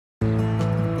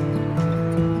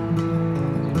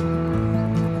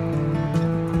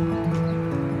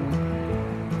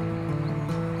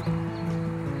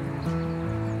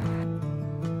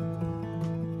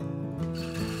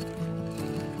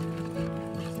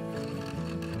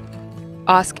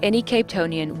Ask any Cape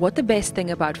Townian what the best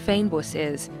thing about Fynbos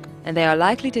is, and they are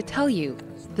likely to tell you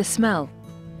the smell.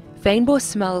 Fynbos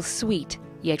smells sweet,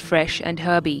 yet fresh and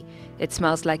herby. It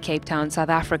smells like Cape Town, South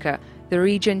Africa, the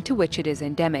region to which it is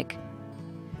endemic.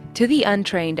 To the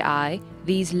untrained eye,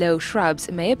 these low shrubs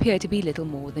may appear to be little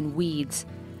more than weeds,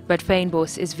 but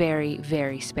Fynbos is very,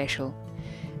 very special.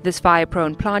 This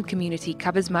fire-prone plant community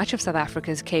covers much of South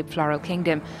Africa's Cape Floral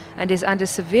Kingdom and is under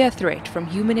severe threat from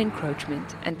human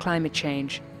encroachment and climate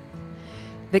change.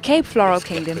 The Cape Floral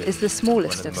Kingdom is the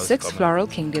smallest of 6 floral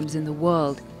kingdoms in the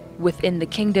world. Within the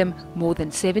kingdom, more than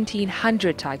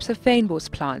 1,700 types of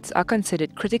Fynbos plants are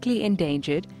considered critically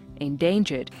endangered,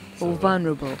 or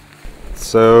vulnerable.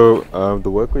 So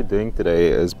the work we're doing today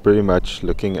is pretty much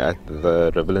looking at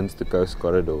the Riverlands to Coast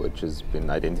corridor, which has been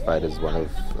identified as one of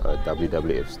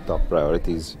WWF's top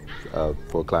priorities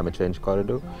for climate change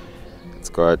corridor. It's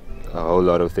got a whole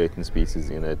lot of threatened species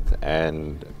in it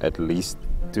and at least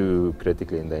 2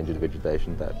 critically endangered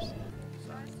vegetation types.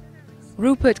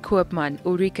 Rupert Koopman,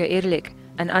 Ulrike Ehrlich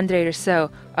and Andre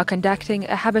Rousseau are conducting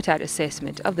a habitat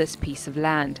assessment of this piece of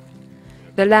land.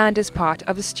 The land is part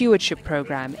of a stewardship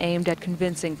program aimed at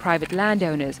convincing private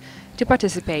landowners to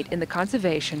participate in the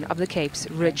conservation of the Cape's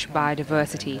rich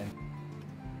biodiversity.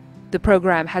 The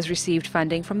program has received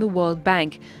funding from the World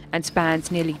Bank and spans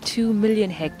nearly 2 million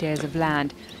hectares of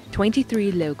land,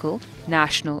 23 local,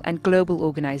 national and global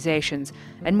organizations,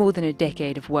 and more than a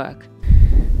decade of work.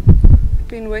 I've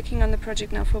been working on the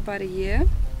project now for about a year,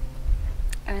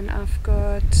 and I've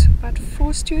got about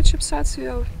 4 stewardship sites who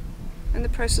are in the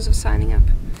process of signing up.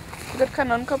 We've got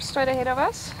Kanonkop straight ahead of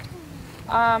us.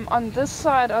 On this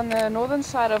side, on the northern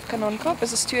side of Kanonkop,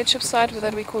 is a stewardship site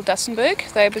that we call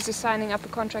Dussenberg. They're busy signing up a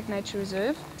contract nature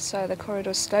reserve, so the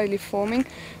corridor is slowly forming.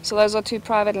 So those are 2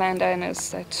 private landowners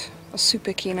that are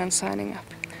super keen on signing up.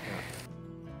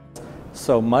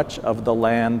 So much of the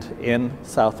land in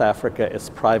South Africa is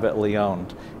privately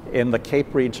owned. In the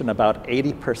Cape region, about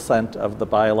 80% of the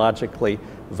biologically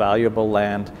valuable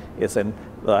land is in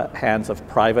the hands of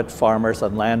private farmers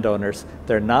and landowners.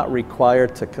 They're not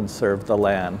required to conserve the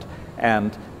land,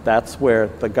 and that's where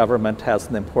the government has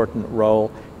an important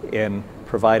role in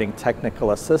providing technical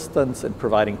assistance and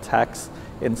providing tax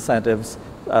incentives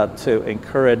to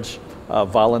encourage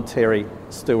voluntary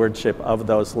stewardship of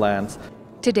those lands.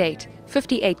 To date,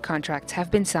 58 contracts have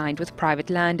been signed with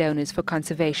private landowners for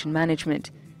conservation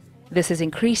management. This has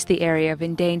increased the area of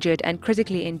endangered and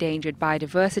critically endangered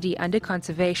biodiversity under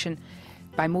conservation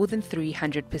by more than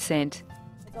 300%. It's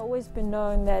always been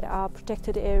known that our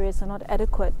protected areas are not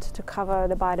adequate to cover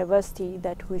the biodiversity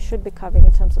that we should be covering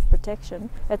in terms of protection.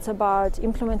 It's about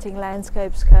implementing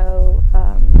landscape scale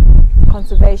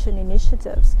conservation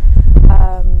initiatives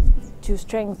to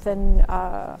strengthen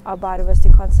our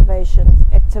biodiversity conservation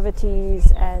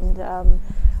activities, and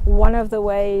one of the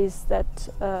ways that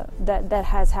that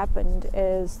has happened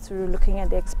is through looking at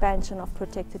the expansion of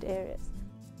protected areas.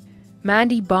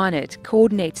 Mandy Barnett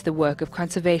coordinates the work of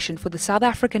conservation for the South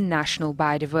African National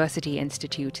Biodiversity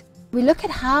Institute. We look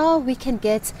at how we can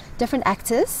get different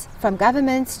actors, from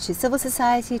governments to civil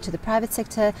society to the private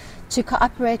sector, to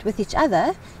cooperate with each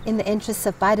other in the interests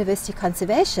of biodiversity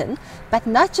conservation, but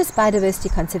not just biodiversity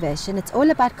conservation. It's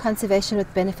all about conservation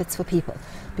with benefits for people,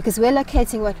 because we're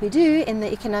locating what we do in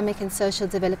the economic and social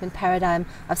development paradigm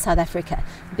of South Africa.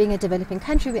 Being a developing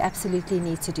country, we absolutely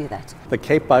need to do that. The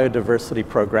Cape Biodiversity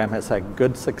Program has had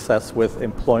good success with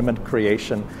employment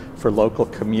creation for local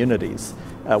communities,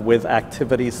 with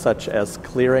activities such as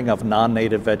clearing of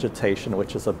non-native vegetation,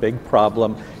 which is a big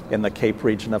problem in the Cape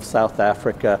region of South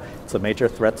Africa. It's a major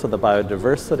threat to the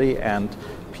biodiversity, and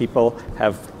people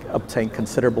have obtained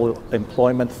considerable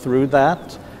employment through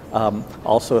that.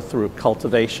 Also through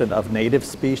cultivation of native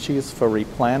species for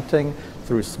replanting,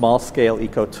 through small-scale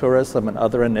ecotourism and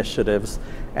other initiatives.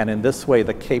 And in this way,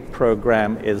 the Cape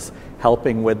program is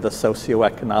helping with the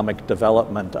socioeconomic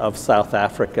development of South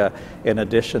Africa, in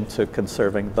addition to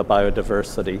conserving the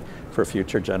biodiversity for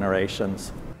future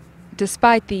generations.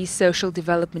 Despite these social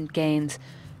development gains,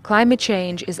 climate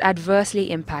change is adversely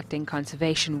impacting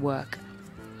conservation work.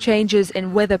 Changes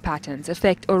in weather patterns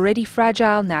affect already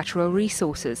fragile natural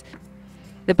resources.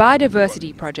 The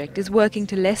Biodiversity Project is working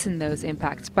to lessen those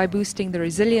impacts by boosting the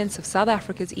resilience of South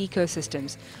Africa's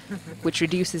ecosystems, which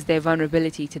reduces their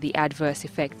vulnerability to the adverse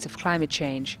effects of climate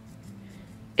change.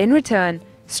 In return,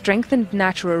 strengthened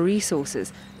natural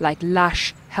resources like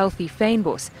lush, healthy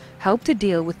Fynbos help to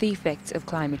deal with the effects of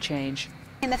climate change.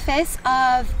 In the face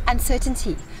of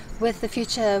uncertainty with the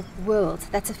future world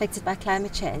that's affected by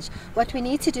climate change, what we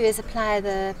need to do is apply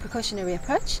the precautionary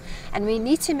approach, and we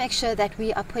need to make sure that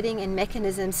we are putting in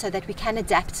mechanisms so that we can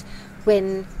adapt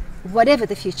when whatever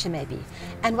the future may be.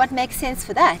 And what makes sense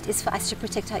for that is for us to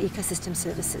protect our ecosystem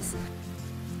services.